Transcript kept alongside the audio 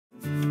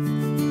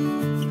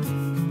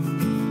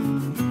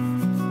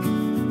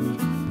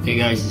Hey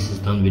guys, this is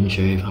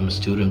Dhanmondi. I'm a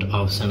student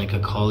of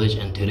Seneca College,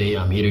 and today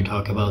I'm here to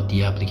talk about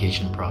the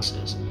application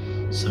process.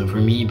 So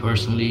for me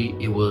personally,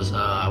 it was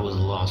I was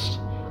lost.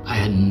 I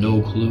had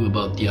no clue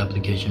about the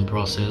application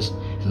process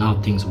and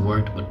how things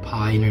worked, but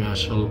Pi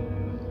International,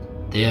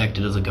 they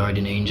acted as a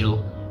guardian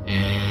angel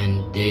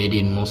and they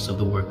did most of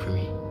the work for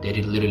me. They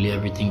did literally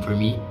everything for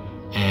me,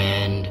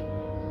 and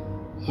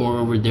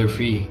moreover, they're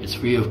free. It's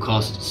free of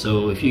cost.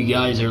 So if you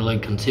guys are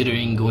like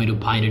considering going to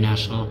Pi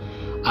International,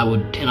 I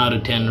would 10 out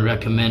of 10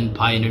 recommend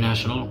Pi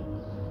International.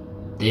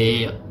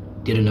 They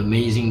did an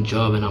amazing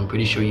job and I'm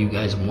pretty sure you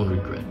guys won't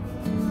regret.